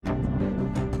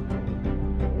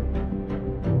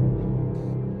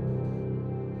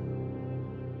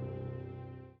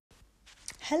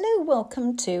Hello,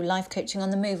 welcome to Life Coaching on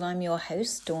the Move. I'm your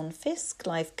host, Dawn Fisk,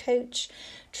 life coach,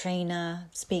 trainer,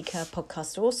 speaker,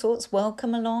 podcaster, all sorts.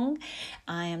 Welcome along.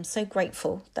 I am so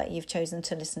grateful that you've chosen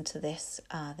to listen to this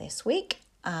this week.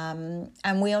 And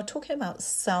we are talking about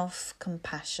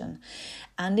self-compassion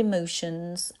and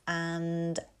emotions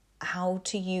and how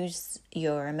to use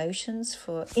your emotions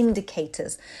for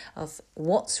indicators of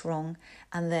what's wrong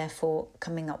and therefore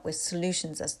coming up with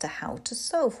solutions as to how to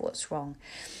solve what's wrong.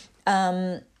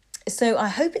 So I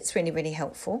hope it's really, really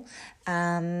helpful.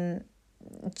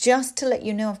 Just to let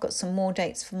you know, I've got some more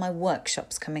dates for my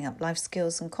workshops coming up, Life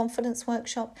Skills and Confidence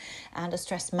workshop and a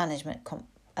stress management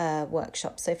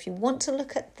workshop. So if you want to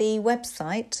look at the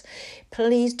website,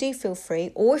 please do feel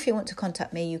free. Or if you want to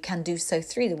contact me, you can do so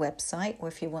through the website. Or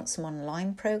if you want some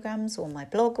online programs or my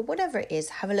blog or whatever it is,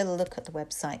 have a little look at the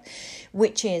website,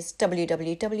 which is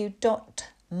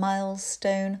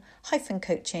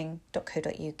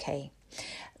www.milestone-coaching.co.uk.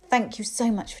 Thank you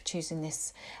so much for choosing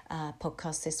this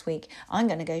podcast this week. I'm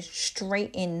going to go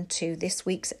straight into this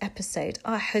week's episode.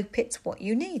 I hope it's what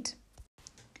you need.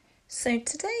 So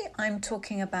today I'm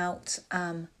talking about,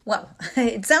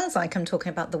 it sounds like I'm talking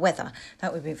about the weather.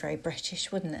 That would be very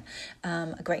British, wouldn't it?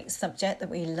 A great subject that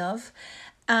we love.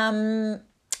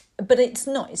 But it's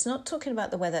not talking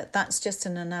about the weather. That's just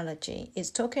an analogy.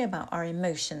 It's talking about our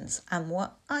emotions. And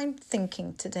what I'm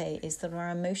thinking today is that our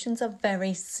emotions are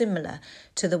very similar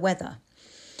to the weather.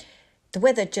 The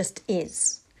weather just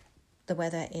is. The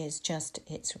weather is just,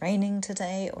 it's raining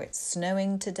today, or it's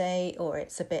snowing today, or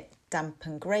it's a bit damp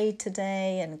and grey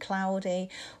today and cloudy,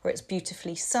 or it's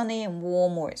beautifully sunny and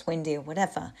warm, or it's windy or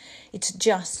whatever. It's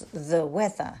just the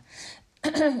weather.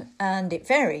 And it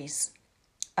varies.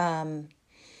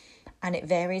 And it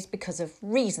varies because of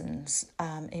reasons.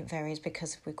 It varies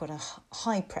because we've got a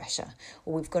high pressure,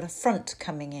 or we've got a front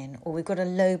coming in, or we've got a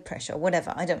low pressure, or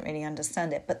whatever. I don't really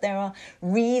understand it. But there are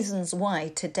reasons why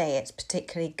today it's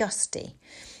particularly gusty,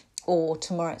 or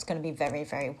tomorrow it's going to be very,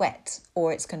 very wet,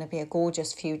 or it's going to be a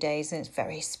gorgeous few days and it's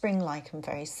very spring-like and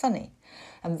very sunny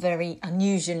and very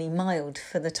unusually mild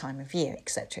for the time of year,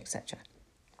 etc., etc.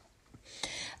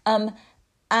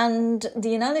 And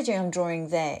the analogy I'm drawing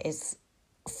there is,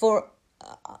 for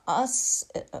us,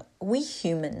 we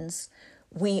humans,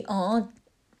 we are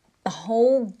a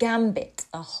whole gambit,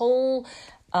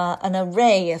 an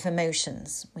array of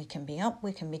emotions. We can be up,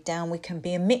 we can be down, we can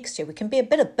be a mixture, we can be a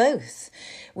bit of both.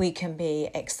 We can be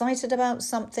excited about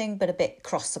something, but a bit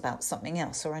cross about something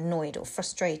else, or annoyed or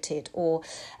frustrated, or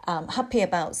happy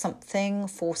about something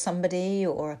for somebody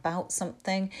or about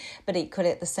something, but equally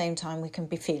at the same time we can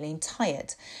be feeling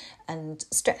tired and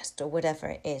stressed or whatever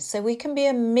it is. So we can be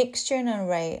a mixture and an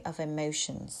array of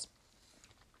emotions.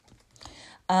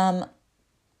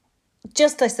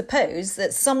 Just I suppose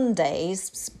that some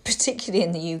days, particularly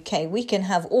in the UK, we can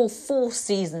have all four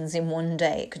seasons in one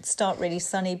day. It could start really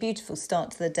sunny, beautiful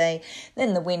start to the day.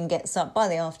 Then the wind gets up. By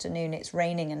the afternoon, it's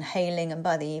raining and hailing. And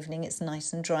by the evening, it's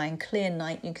nice and dry and clear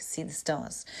night. You can see the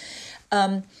stars.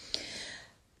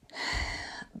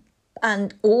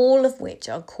 And all of which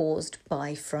are caused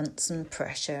by fronts and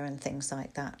pressure and things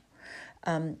like that.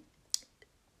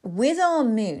 With our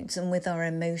moods and with our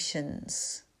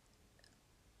emotions,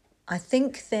 I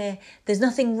think there's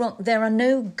nothing wrong. There are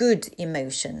no good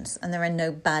emotions and there are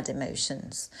no bad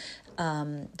emotions.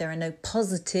 There are no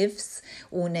positives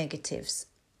or negatives.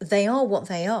 They are what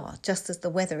they are, just as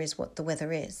the weather is what the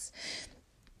weather is.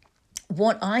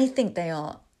 What I think they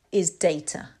are is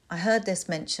data. I heard this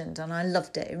mentioned and I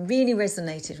loved it. It really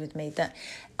resonated with me that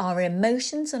our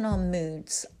emotions and our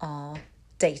moods are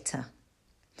data.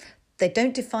 They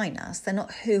don't define us. They're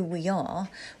not who we are.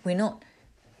 We're not.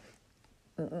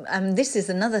 And this is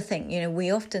another thing,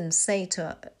 we often say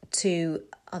to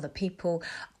other people,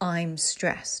 I'm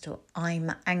stressed, or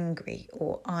I'm angry,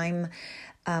 or I'm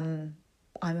a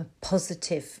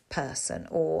positive person,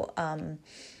 or I'm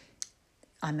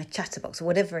a chatterbox, or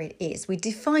whatever it is. We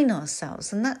define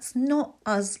ourselves, and that's not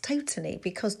us totally,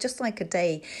 because just like a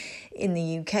day in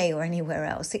the UK or anywhere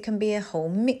else, it can be a whole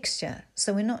mixture.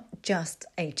 So we're not just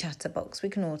a chatterbox. We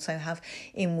can also have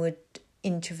inward,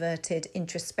 introverted,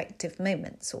 introspective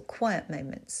moments, or quiet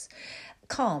moments,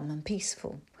 calm and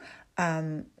peaceful.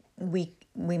 We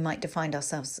might define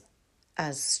ourselves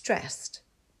as stressed,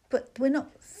 but we're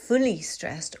not fully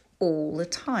stressed all the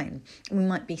time. We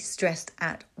might be stressed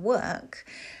at work,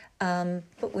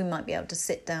 but we might be able to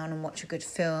sit down and watch a good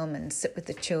film and sit with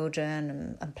the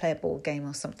children and play a board game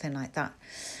or something like that.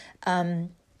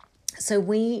 So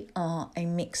we are a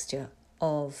mixture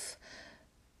of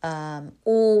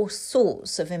all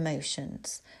sorts of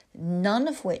emotions, none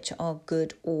of which are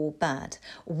good or bad.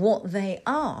 What they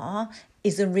are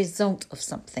is a result of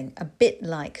something, a bit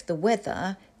like the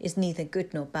weather is neither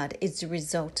good nor bad. It's a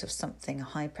result of something, a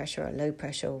high pressure or low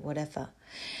pressure or whatever.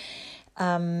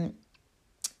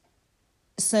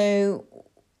 So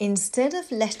instead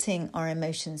of letting our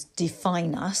emotions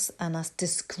define us and us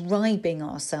describing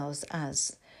ourselves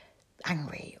as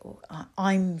angry or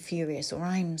I'm furious or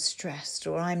I'm stressed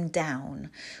or I'm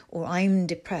down or I'm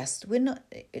depressed,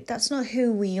 that's not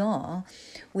who we are.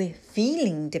 We're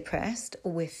feeling depressed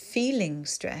or we're feeling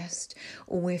stressed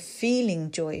or we're feeling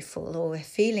joyful or we're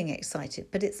feeling excited,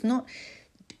 but it's not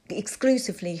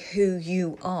exclusively who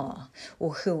you are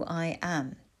or who I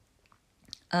am.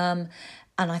 And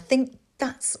I think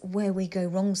that's where we go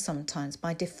wrong sometimes,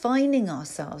 by defining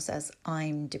ourselves as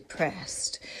I'm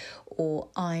depressed or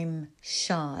I'm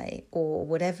shy or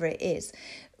whatever it is.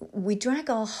 We drag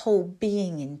our whole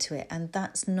being into it, and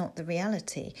that's not the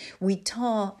reality. We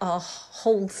tar our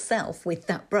whole self with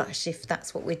that brush if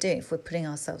that's what we're doing, if we're putting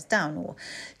ourselves down or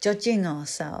judging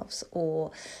ourselves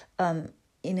or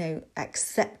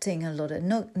accepting a lot of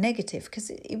negative, because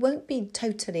it won't be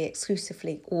totally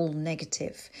exclusively all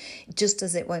negative, just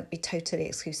as it won't be totally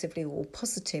exclusively all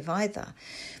positive either.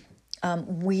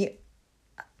 We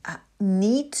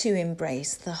need to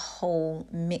embrace the whole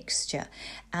mixture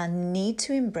and need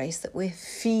to embrace that we're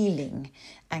feeling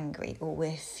angry or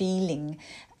we're feeling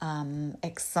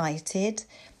excited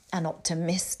and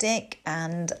optimistic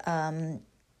and,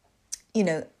 in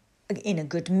a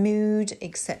good mood,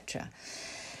 etc.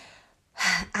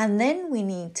 And then we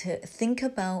need to think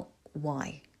about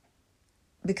why.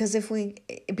 Because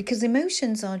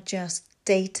emotions are just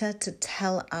data to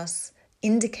tell us,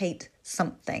 indicate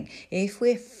something. If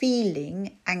we're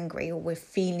feeling angry or we're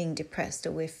feeling depressed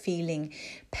or we're feeling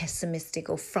pessimistic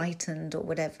or frightened or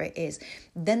whatever it is,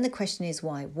 then the question is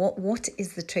why? What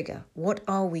is the trigger? What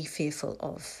are we fearful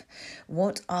of?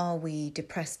 What are we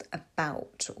depressed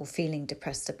about or feeling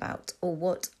depressed about? Or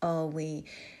what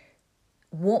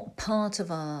part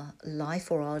of our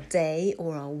life or our day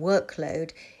or our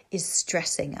workload is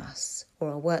stressing us, or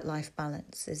our work-life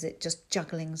balance? Is it just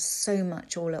juggling so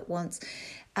much all at once?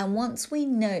 And once we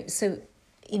know, so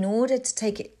in order to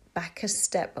take it back a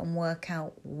step and work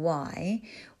out why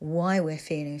we're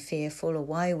feeling fearful or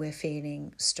why we're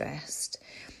feeling stressed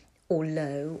or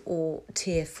low or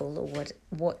tearful or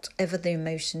whatever the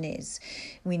emotion is,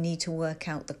 we need to work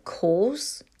out the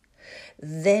cause.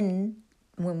 Then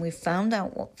when we've found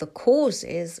out what the cause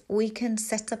is, we can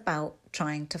set about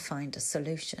trying to find a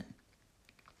solution.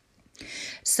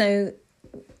 So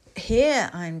here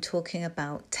I'm talking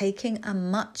about taking a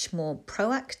much more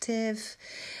proactive,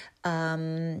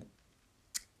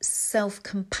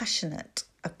 self-compassionate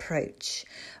approach,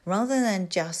 rather than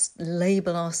just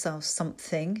label ourselves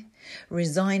something,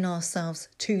 resign ourselves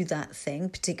to that thing,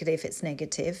 particularly if it's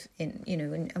negative, and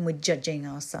we're judging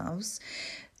ourselves.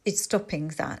 It's stopping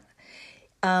that.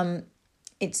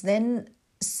 It's then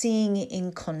seeing it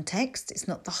in context. It's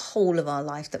not the whole of our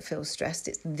life that feels stressed,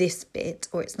 it's this bit,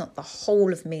 or it's not the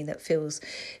whole of me that feels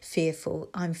fearful.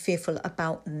 I'm fearful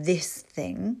about this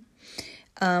thing.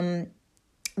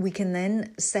 We can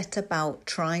then set about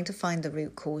trying to find the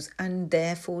root cause and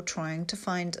therefore trying to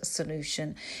find a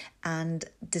solution and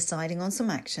deciding on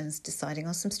some actions, deciding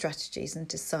on some strategies and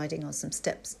deciding on some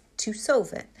steps to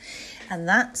solve it. And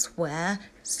that's where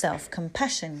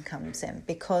self-compassion comes in,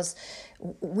 because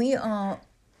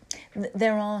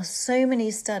there are so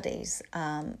many studies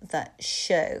that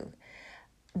show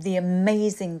the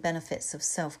amazing benefits of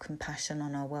self-compassion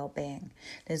on our well-being.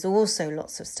 There's also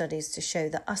lots of studies to show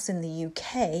that us in the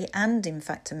UK and in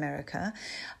fact America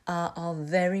are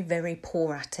very, very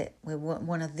poor at it. We're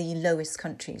one of the lowest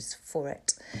countries for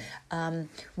it.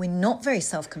 We're not very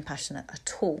self-compassionate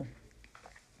at all.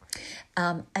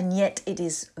 And yet it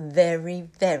is very,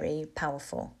 very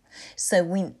powerful. So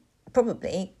we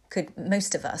probably could,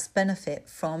 most of us, benefit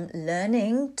from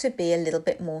learning to be a little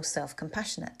bit more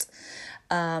self-compassionate.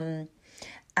 And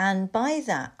by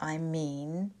that I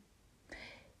mean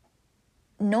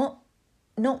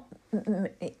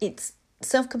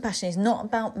self-compassion is not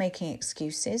about making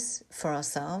excuses for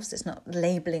ourselves. It's not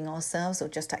labeling ourselves or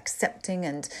just accepting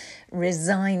and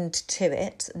resigned to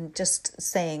it and just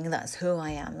saying that's who I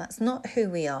am. That's not who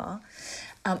we are.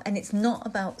 And it's not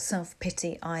about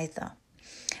self-pity either.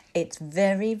 It's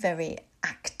very, very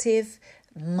active,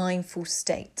 mindful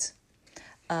state.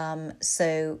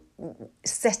 So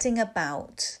setting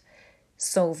about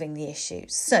solving the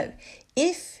issues. So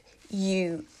if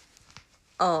you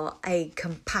are a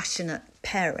compassionate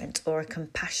parent or a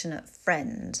compassionate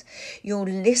friend, you'll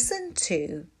listen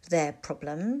to their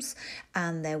problems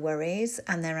and their worries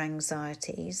and their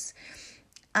anxieties,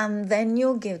 and then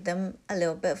you'll give them a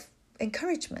little bit of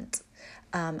encouragement,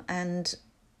 and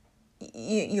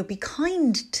you'll be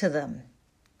kind to them.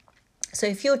 So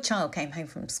if your child came home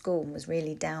from school and was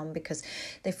really down because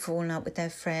they've fallen out with their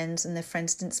friends and their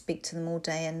friends didn't speak to them all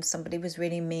day and somebody was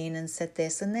really mean and said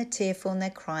this, and they're tearful and they're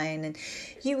crying, and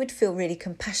you would feel really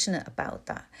compassionate about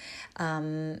that.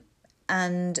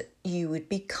 And you would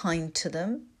be kind to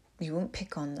them. You wouldn't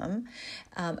pick on them,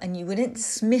 and you wouldn't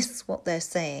dismiss what they're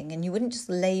saying, and you wouldn't just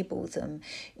label them.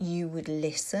 You would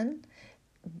listen,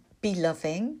 be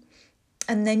loving,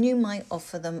 and then you might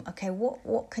offer them, okay,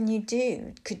 what can you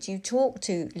do? Could you talk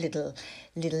to little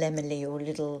Emily or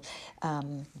little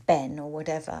Ben or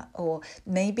whatever? Or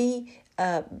maybe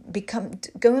go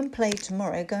and play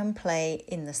tomorrow. Go and play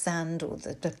in the sand or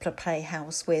the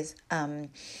playhouse with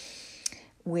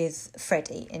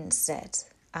Freddie instead.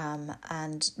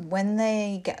 And when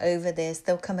they get over this,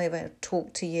 they'll come over and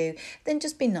talk to you. Then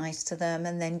just be nice to them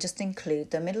and then just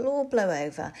include them. It'll all blow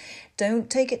over. Don't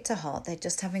take it to heart. They're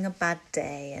just having a bad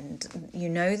day, and you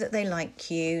know that they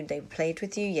like you. They played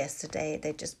with you yesterday.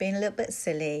 They're just being a little bit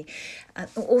silly,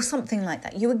 or something like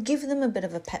that. You would give them a bit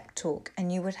of a pep talk,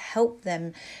 and you would help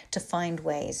them to find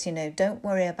ways. Don't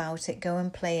worry about it. Go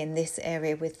and play in this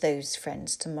area with those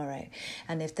friends tomorrow.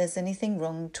 And if there's anything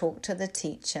wrong, talk to the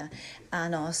teacher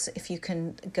and ask if you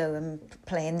can go and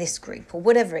play in this group or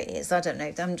whatever it is. I don't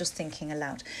know. I'm just thinking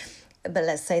aloud. But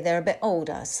let's say they're a bit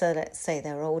older. So let's say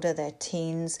they're older, they're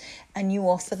teens, and you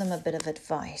offer them a bit of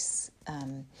advice,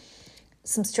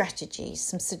 some strategies,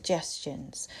 some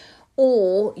suggestions.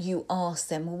 Or you ask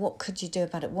them, well, what could you do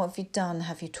about it? What have you done?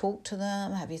 Have you talked to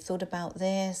them? Have you thought about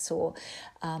this? Or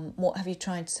what have you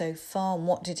tried so far? And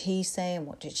what did he say? And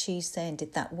what did she say? And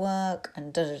did that work?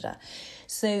 And da-da-da.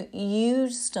 So you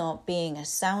start being a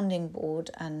sounding board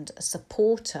and a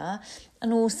supporter,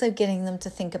 and also getting them to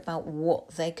think about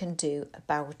what they can do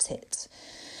about it.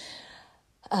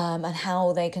 And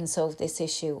how they can solve this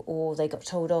issue, or they got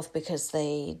told off because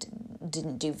they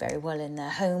didn't do very well in their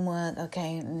homework.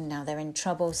 Okay, now they're in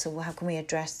trouble, so how can we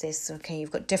address this? Okay,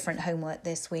 you've got different homework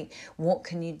this week. What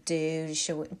can you do?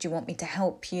 Do you want me to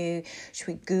help you? Should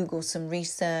we Google some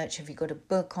research? Have you got a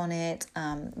book on it?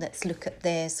 Let's look at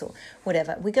this, or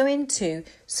whatever. We go into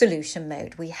solution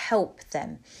mode. We help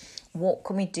them. What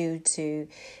can we do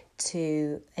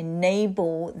to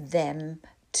enable them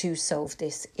to solve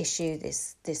this issue,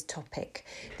 this topic,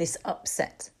 this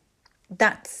upset?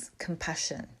 That's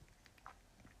compassion.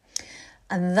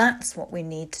 And that's what we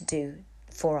need to do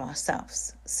for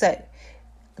ourselves. So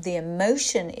the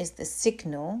emotion is the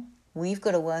signal. We've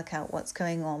got to work out what's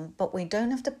going on, but we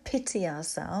don't have to pity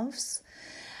ourselves.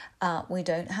 We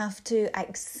don't have to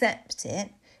accept it,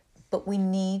 but we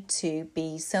need to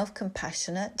be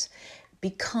self-compassionate, be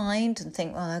kind, and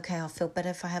think, well, okay, I'll feel better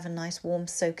if I have a nice warm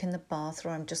soak in the bath, or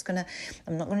I'm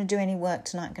not going to do any work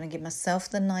tonight. I'm going to give myself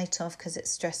the night off because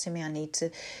it's stressing me. I need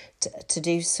to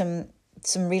do some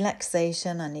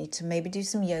relaxation. I need to maybe do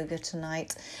some yoga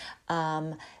tonight.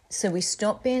 So we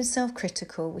stop being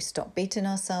self-critical. We stop beating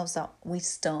ourselves up. We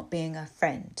start being a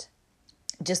friend,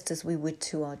 just as we would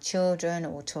to our children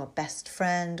or to our best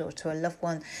friend or to a loved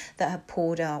one that have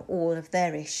poured out all of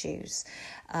their issues.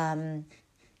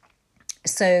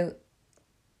 So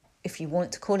if you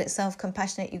want to call it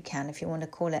self-compassionate, you can. If you want to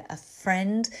call it a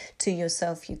friend to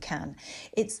yourself, you can.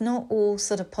 It's not all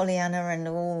sort of Pollyanna and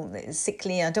all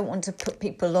sickly. I don't want to put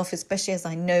people off, especially as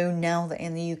I know now that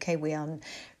in the UK we are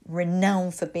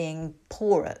renowned for being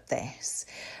poor at this.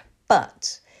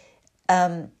 But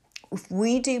if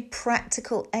we do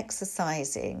practical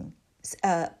exercises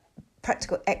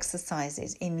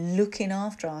in looking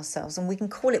after ourselves, and we can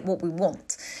call it what we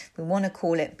want. We want to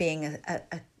call it being a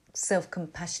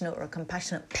self-compassionate or a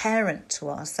compassionate parent to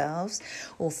ourselves,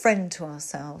 or friend to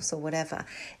ourselves, or whatever.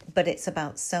 But it's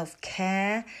about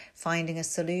self-care, finding a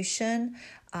solution,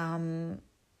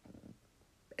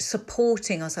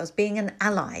 supporting ourselves, being an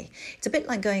ally. It's a bit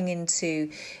like going into,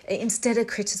 instead of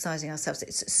criticizing ourselves,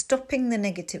 it's stopping the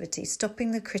negativity,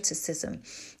 stopping the criticism.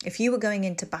 If you were going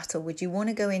into battle, would you want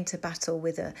to go into battle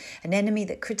with an enemy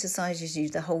that criticizes you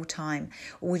the whole time?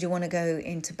 Or would you want to go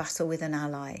into battle with an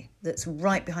ally that's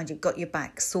right behind you, got your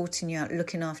back, sorting you out,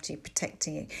 looking after you,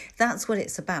 protecting you? That's what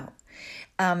it's about.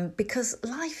 Because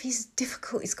life is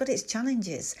difficult. It's got its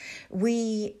challenges.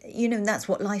 That's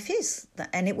what life is.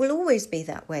 And it will always be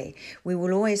that way. We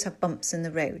will always have bumps in the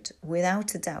road,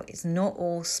 without a doubt. It's not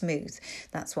all smooth.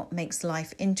 That's what makes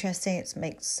life interesting. It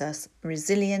makes us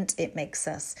resilient. It makes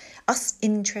us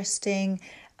interesting,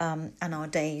 and our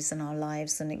days and our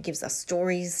lives. And it gives us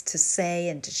stories to say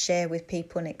and to share with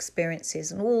people, and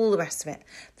experiences and all the rest of it.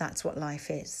 That's what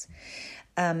life is.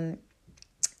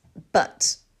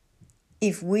 But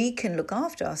if we can look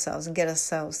after ourselves and get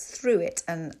ourselves through it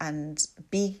and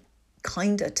be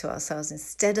kinder to ourselves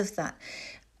instead of that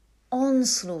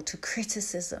onslaught of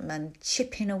criticism and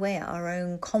chipping away at our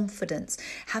own confidence,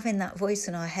 having that voice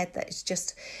in our head that is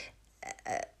just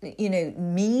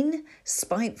mean,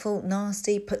 spiteful,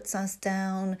 nasty, puts us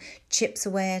down, chips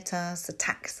away at us,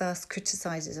 attacks us,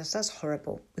 criticizes us. That's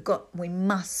horrible. We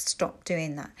must stop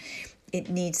doing that. It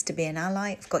needs to be an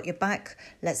ally. I've got your back.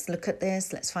 Let's look at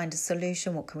this. Let's find a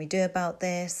solution. What can we do about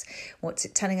this? What's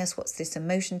it telling us? What's this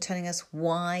emotion telling us?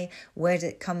 Why? Where did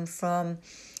it come from?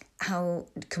 How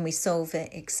can we solve it,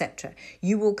 etc.?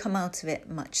 You will come out of it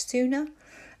much sooner.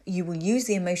 You will use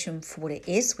the emotion for what it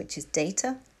is, which is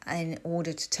data, in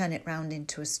order to turn it round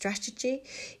into a strategy.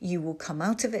 You will come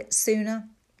out of it sooner.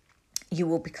 You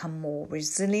will become more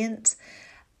resilient,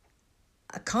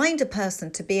 a kinder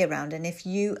person to be around.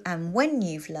 And when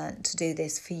you've learned to do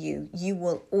this for you, you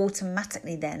will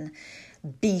automatically then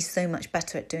be so much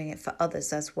better at doing it for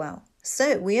others as well.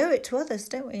 So we owe it to others,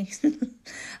 don't we?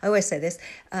 I always say this,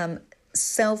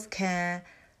 self-care,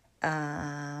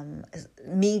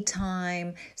 me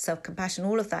time, self-compassion,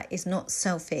 all of that is not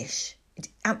selfish. It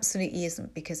absolutely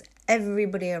isn't, because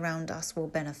everybody around us will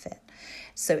benefit.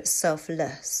 So it's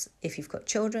selfless. If you've got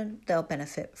children, they'll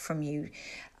benefit from you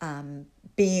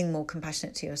being more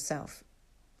compassionate to yourself.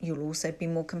 You'll also be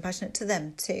more compassionate to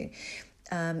them too.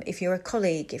 If you're a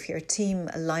colleague, if you're a team,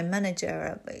 a line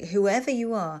manager, whoever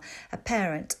you are, a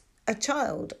parent, a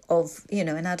child of,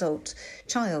 an adult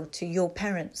child to your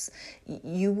parents,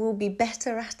 you will be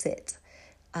better at it.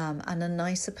 And a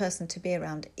nicer person to be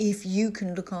around if you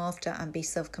can look after and be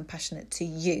self-compassionate to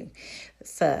you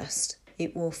first.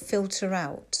 It will filter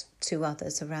out to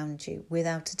others around you,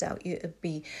 without a doubt. You'll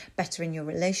be better in your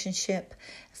relationship,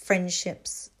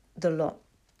 friendships, the lot.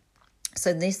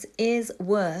 So this is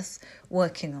worth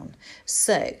working on.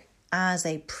 So as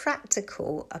a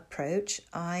practical approach,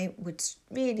 I would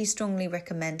really strongly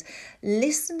recommend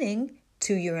listening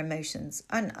to your emotions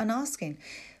and asking,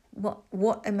 what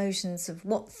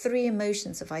three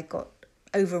emotions have I got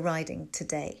overriding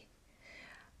today?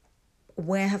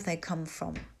 Where have they come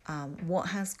from? What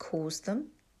has caused them?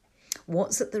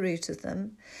 What's at the root of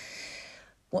them?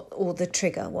 What's the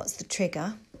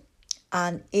trigger?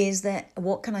 And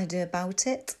what can I do about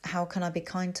it? How can I be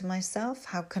kind to myself?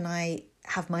 How can I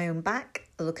have my own back,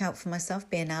 look out for myself,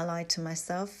 be an ally to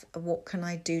myself? What can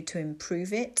I do to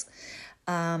improve it?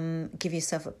 Give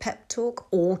yourself a pep talk,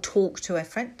 or talk to a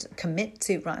friend. Commit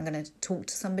to, right, I'm going to talk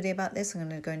to somebody about this. I'm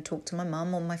going to go and talk to my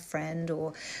mum or my friend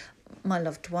or my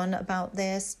loved one about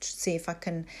this, to see if I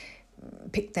can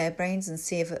pick their brains and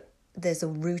see if there's a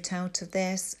route out of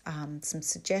this, some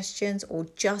suggestions, or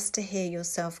just to hear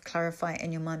yourself clarify it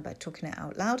in your mind by talking it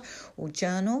out loud, or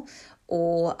journal,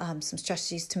 or some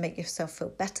strategies to make yourself feel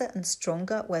better and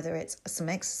stronger, whether it's some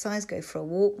exercise, go for a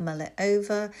walk, mull it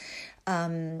over,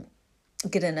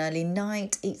 get an early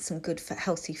night, eat some good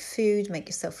healthy food, make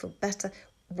yourself feel better.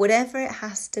 Whatever it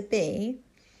has to be,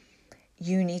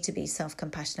 you need to be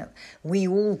self-compassionate. We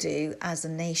all do, as a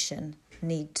nation,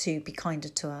 need to be kinder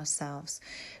to ourselves.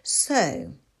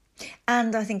 So,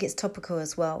 and I think it's topical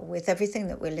as well with everything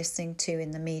that we're listening to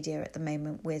in the media at the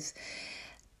moment, with,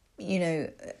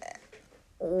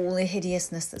 all the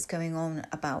hideousness that's going on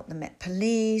about the Met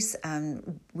Police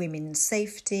and women's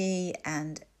safety,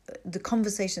 and the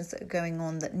conversations that are going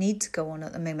on that need to go on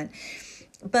at the moment.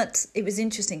 But it was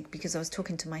interesting because I was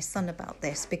talking to my son about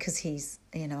this, because he's,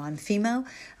 I'm female,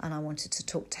 and I wanted to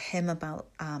talk to him about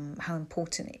how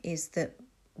important it is that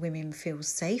women feel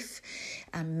safe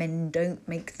and men don't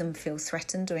make them feel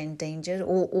threatened or endangered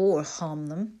or harm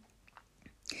them.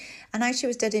 And actually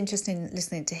was dead interested in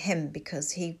listening to him,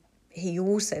 because he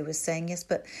also was saying, yes,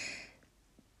 but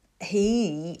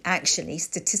he actually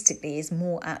statistically is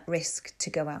more at risk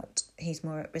to go out. He's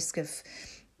more at risk of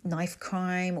knife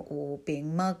crime, or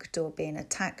being mugged, or being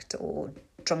attacked, or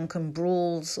drunken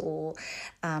brawls, or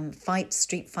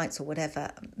street fights, or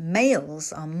whatever.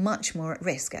 Males are much more at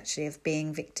risk, actually, of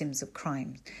being victims of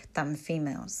crime than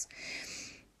females.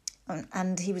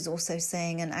 And he was also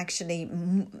saying, and actually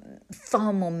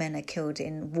far more men are killed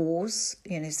in wars.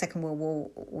 Second World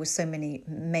War was so many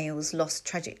males lost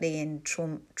tragically in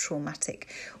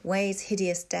traumatic ways,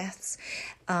 hideous deaths.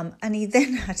 And he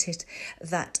then added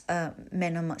that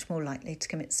men are much more likely to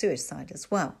commit suicide as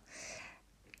well.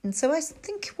 And so I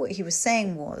think what he was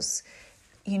saying was,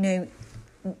 there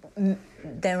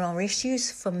are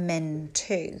issues for men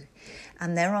too.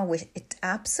 And there are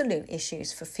absolute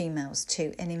issues for females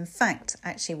too. And in fact,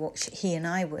 actually what he and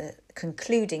I were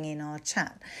concluding in our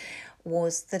chat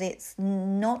was that it's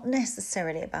not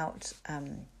necessarily about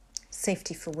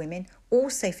safety for women or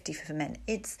safety for men.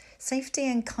 It's safety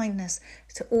and kindness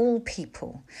to all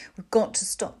people. We've got to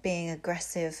stop being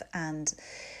aggressive and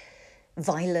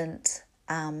violent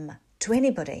to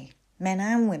anybody, men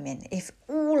and women. If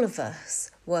all of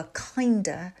us were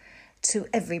kinder to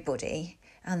everybody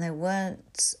and there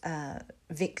weren't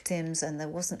victims and there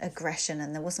wasn't aggression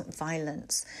and there wasn't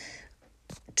violence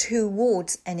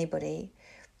towards anybody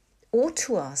or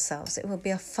to ourselves, it would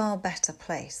be a far better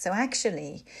place. So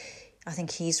actually, I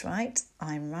think he's right,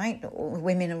 I'm right,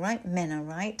 women are right, men are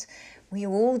right. We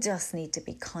all just need to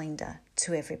be kinder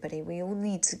to everybody. We all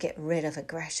need to get rid of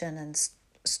aggression and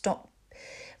stop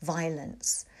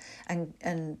violence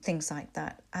and things like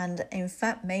that. And in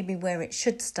fact, maybe where it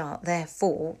should start,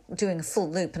 therefore, doing a full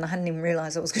loop, and I hadn't even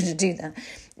realised I was going to do that,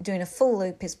 doing a full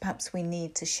loop is perhaps we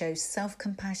need to show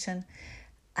self-compassion,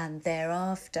 and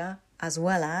thereafter, as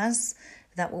well as,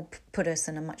 that will put us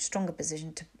in a much stronger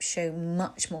position to show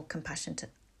much more compassion to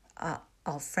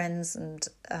our friends and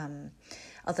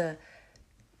other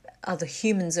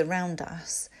humans around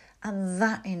us. And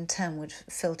that in turn would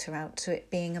filter out to it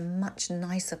being a much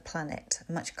nicer planet,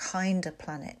 a much kinder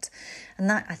planet. And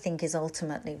that, I think, is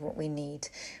ultimately what we need.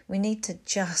 We need to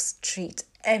just treat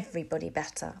everybody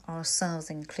better, ourselves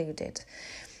included.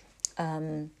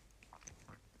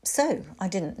 So I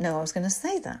didn't know I was going to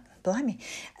say that. Blimey.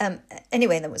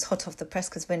 Anyway, that was hot off the press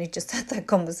because we only just had that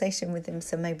conversation with him.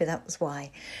 So maybe that was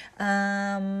why.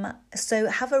 So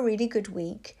have a really good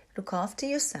week. Look after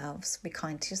yourselves, be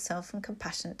kind to yourself and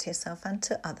compassionate to yourself and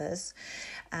to others.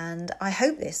 And I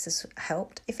hope this has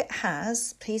helped. If it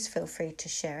has, please feel free to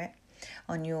share it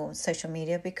on your social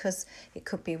media because it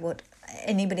could be what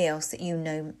anybody else that you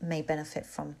know may benefit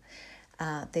from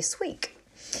this week.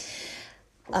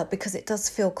 Because it does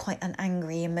feel quite an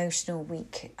angry, emotional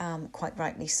week, quite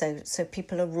rightly so. So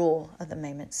people are raw at the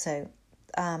moment. So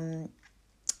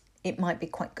it might be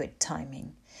quite good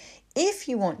timing. If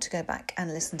you want to go back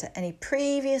and listen to any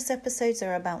previous episodes,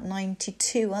 there are about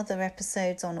 92 other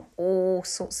episodes on all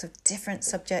sorts of different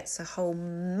subjects, a whole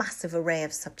massive array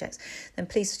of subjects, then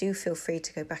please do feel free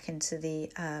to go back into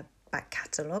the back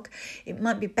catalogue. It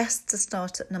might be best to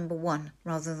start at number 1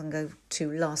 rather than go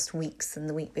to last week's and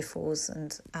the week before's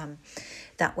and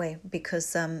that way,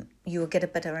 because you will get a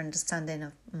better understanding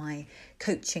of my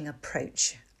coaching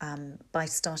approach by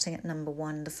starting at number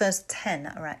 1. The first 10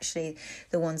 are actually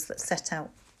the ones that set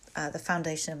out the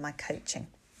foundation of my coaching.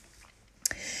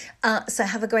 So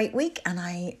have a great week, and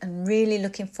I am really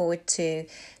looking forward to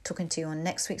talking to you on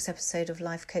next week's episode of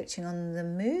Life Coaching on the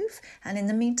Move. And in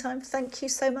the meantime, thank you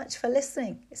so much for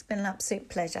listening. It's been an absolute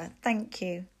pleasure. Thank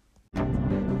you.